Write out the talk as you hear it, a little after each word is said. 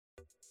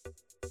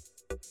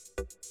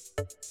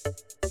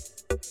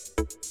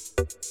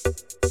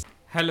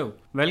Hello,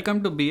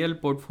 welcome to BL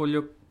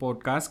Portfolio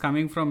Podcast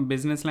coming from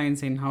Business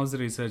Line's in-house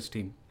research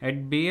team.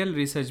 At BL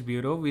Research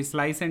Bureau, we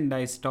slice and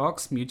dice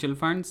stocks, mutual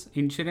funds,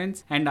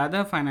 insurance, and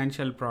other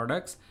financial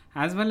products,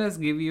 as well as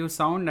give you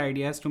sound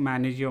ideas to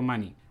manage your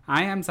money.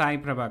 I am Sai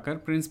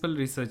Prabhakar, Principal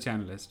Research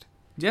Analyst.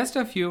 Just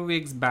a few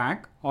weeks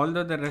back,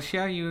 although the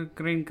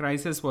Russia-Ukraine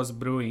crisis was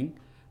brewing,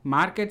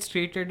 markets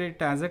treated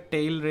it as a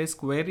tail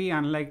risk very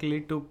unlikely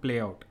to play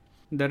out.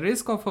 The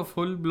risk of a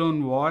full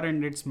blown war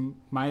and its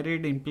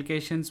myriad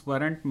implications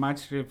weren't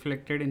much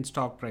reflected in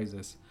stock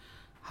prices.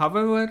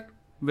 However,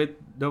 with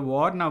the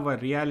war now a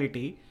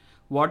reality,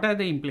 what are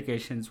the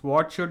implications?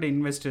 What should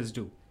investors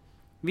do?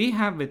 We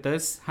have with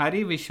us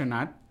Hari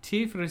Vishwanath,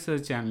 Chief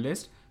Research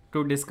Analyst,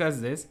 to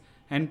discuss this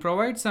and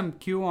provide some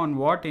cue on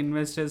what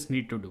investors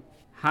need to do.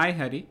 Hi,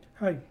 Hari.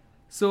 Hi.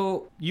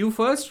 So, you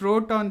first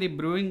wrote on the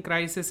brewing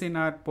crisis in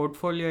our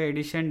portfolio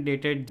edition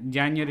dated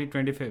January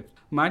 25th,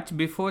 much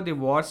before the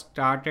war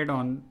started,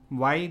 on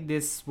why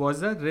this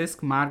was a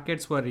risk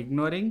markets were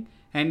ignoring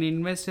and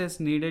investors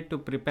needed to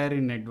prepare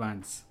in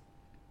advance.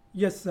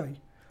 Yes, Sai.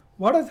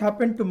 What has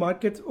happened to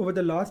markets over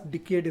the last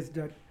decade is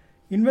that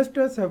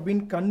investors have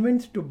been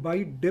convinced to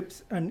buy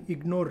dips and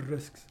ignore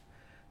risks.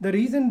 The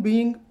reason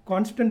being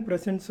constant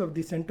presence of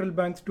the central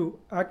banks to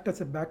act as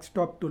a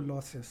backstop to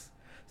losses.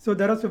 So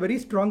there was a very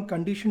strong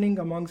conditioning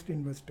amongst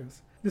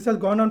investors. This has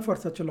gone on for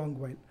such a long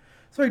while.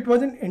 So it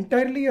wasn't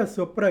entirely a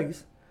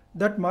surprise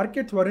that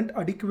markets weren't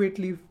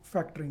adequately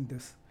factoring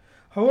this.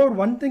 However,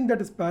 one thing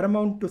that is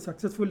paramount to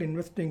successful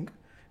investing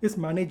is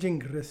managing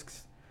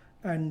risks.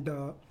 And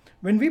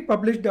when we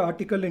published the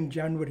article in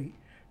January,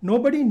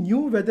 nobody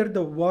knew whether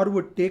the war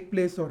would take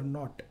place or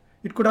not.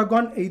 It could have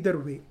gone either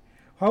way.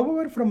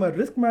 However, from a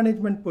risk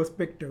management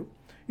perspective,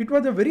 it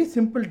was a very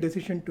simple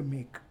decision to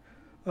make.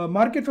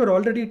 Markets were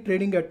already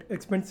trading at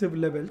expensive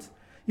levels,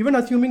 even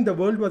assuming the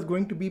world was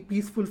going to be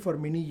peaceful for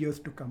many years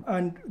to come.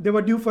 And they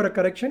were due for a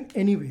correction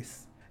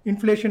anyways.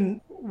 Inflation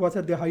was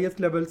at the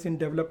highest levels in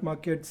developed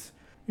markets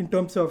in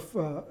terms of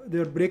they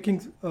were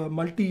breaking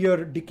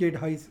multi-year decade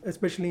highs,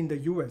 especially in the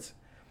US.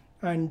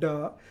 And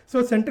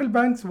so central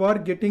banks were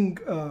getting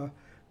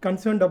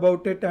concerned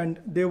about it, and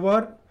they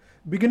were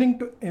beginning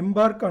to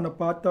embark on a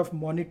path of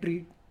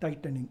monetary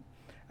tightening.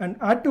 And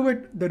add to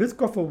it the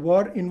risk of a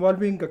war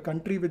involving a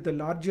country with the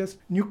largest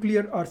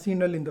nuclear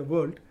arsenal in the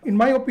world. In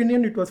my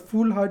opinion, it was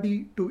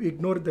foolhardy to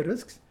ignore the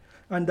risks,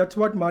 and that's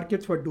what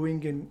markets were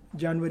doing in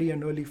January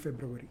and early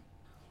February.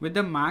 With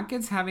the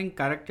markets having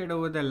corrected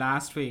over the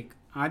last week,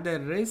 are the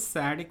risks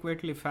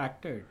adequately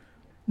factored?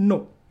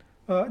 No.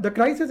 The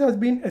crisis has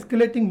been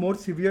escalating more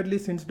severely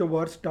since the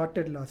war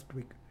started last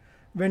week.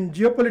 When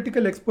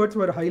geopolitical experts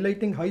were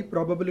highlighting high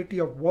probability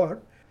of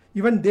war,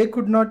 even they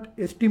could not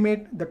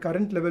estimate the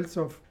current levels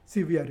of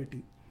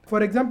severity.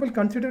 For example,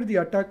 consider the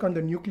attack on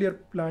the nuclear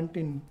plant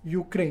in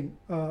Ukraine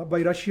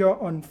by Russia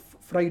on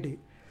Friday.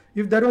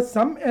 If there was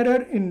some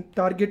error in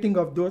targeting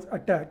of those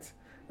attacks,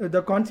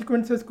 the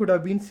consequences could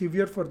have been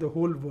severe for the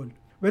whole world.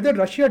 Whether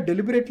Russia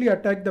deliberately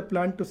attacked the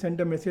plant to send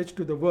a message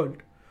to the world,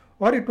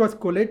 or it was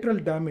collateral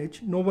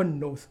damage, no one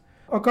knows.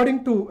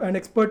 According to an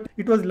expert,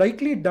 it was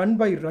likely done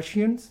by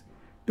Russians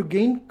to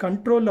gain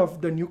control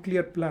of the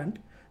nuclear plant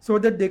so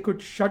that they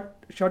could shut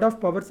off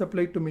power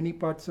supply to many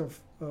parts of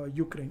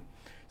Ukraine.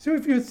 So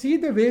if you see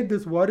the way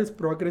this war is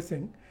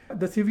progressing,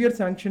 the severe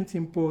sanctions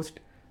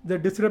imposed, the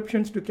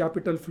disruptions to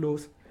capital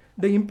flows,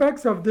 the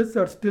impacts of this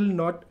are still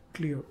not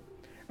clear.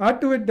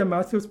 Add to it the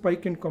massive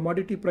spike in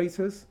commodity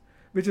prices,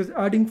 which is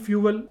adding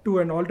fuel to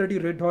an already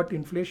red-hot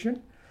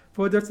inflation,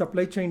 further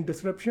supply chain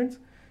disruptions.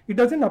 It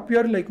doesn't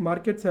appear like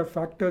markets have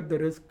factored the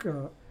risk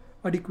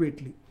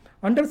adequately.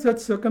 Under such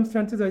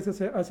circumstances,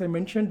 as I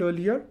mentioned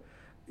earlier,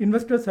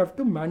 investors have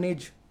to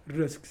manage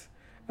risks.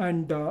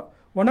 And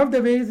one of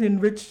the ways in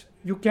which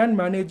you can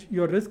manage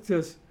your risks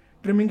is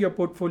trimming your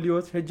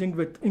portfolios, hedging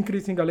with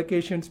increasing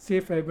allocations,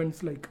 safe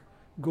havens like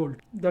gold.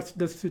 That's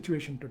the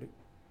situation today.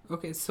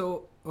 Okay,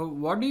 so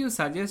what do you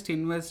suggest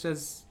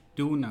investors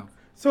do now?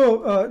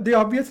 So they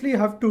obviously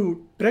have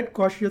to tread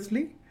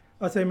cautiously.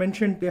 As I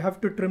mentioned, they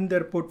have to trim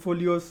their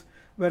portfolios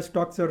where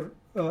stocks are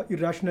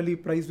irrationally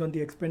priced on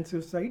the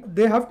expensive side.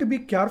 They have to be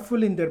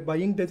careful in their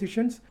buying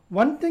decisions.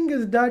 One thing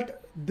is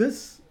that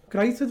this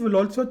crisis will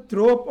also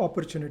throw up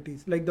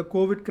opportunities, like the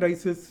COVID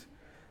crisis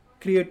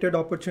created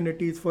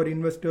opportunities for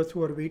investors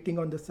who are waiting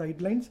on the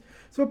sidelines.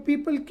 So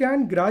people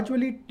can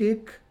gradually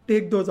take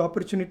those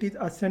opportunities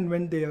as and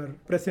when they are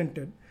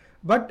presented.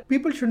 But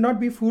people should not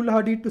be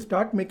foolhardy to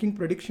start making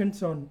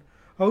predictions on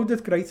how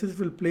this crisis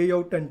will play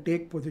out and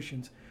take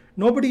positions.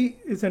 Nobody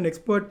is an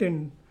expert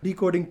in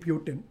decoding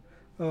Putin.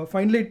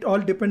 Finally, it all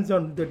depends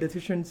on the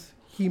decisions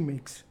he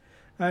makes.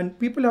 And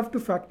people have to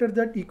factor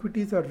that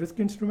equities are risk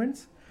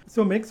instruments.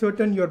 So make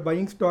certain you're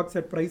buying stocks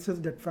at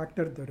prices that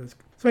factor the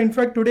risk. So in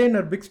fact, today in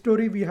our big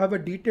story, we have a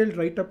detailed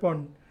write-up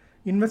on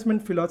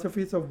investment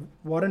philosophies of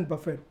Warren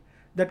Buffett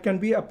that can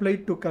be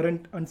applied to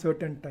current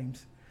uncertain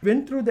times.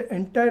 Went through the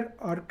entire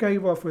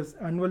archive of his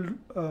annual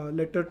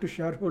letter to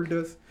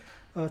shareholders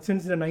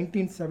since the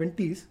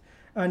 1970s,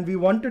 and we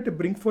wanted to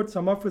bring forth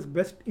some of his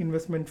best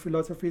investment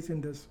philosophies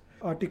in this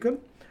article.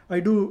 I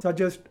do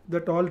suggest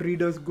that all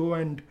readers go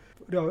and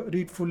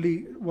read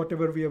fully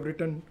whatever we have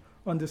written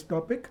on this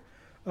topic.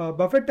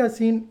 Buffett has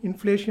seen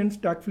inflation,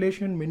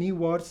 stagflation, many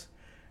wars,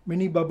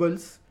 many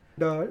bubbles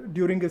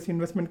during his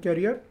investment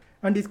career,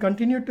 and he's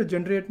continued to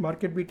generate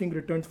market-beating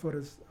returns for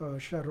his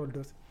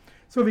shareholders.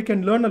 So we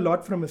can learn a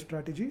lot from his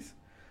strategies.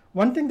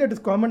 One thing that is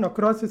common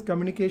across his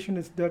communication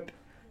is that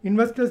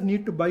investors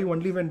need to buy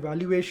only when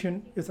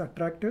valuation is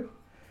attractive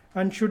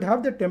and should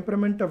have the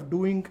temperament of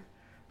doing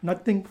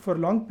nothing for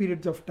long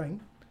periods of time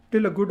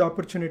till a good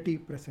opportunity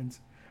presents.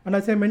 And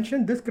as I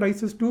mentioned, this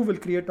crisis too will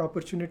create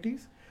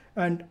opportunities,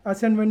 and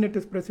as and when it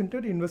is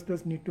presented,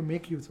 investors need to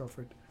make use of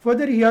it.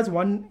 Further, he has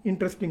one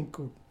interesting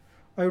quote: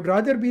 I would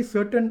rather be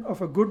certain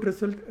of a good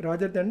result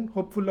rather than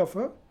hopeful of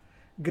a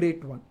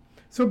great one.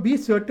 So be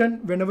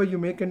certain whenever you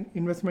make an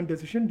investment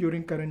decision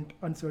during current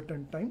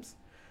uncertain times,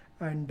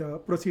 and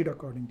proceed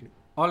accordingly.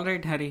 All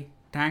right, Hari.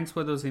 Thanks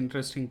for those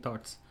interesting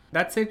thoughts.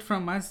 That's it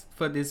from us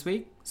for this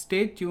week.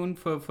 Stay tuned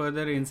for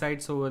further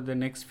insights over the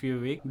next few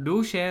weeks.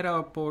 Do share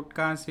our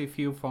podcast if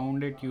you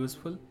found it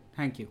useful.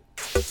 Thank you.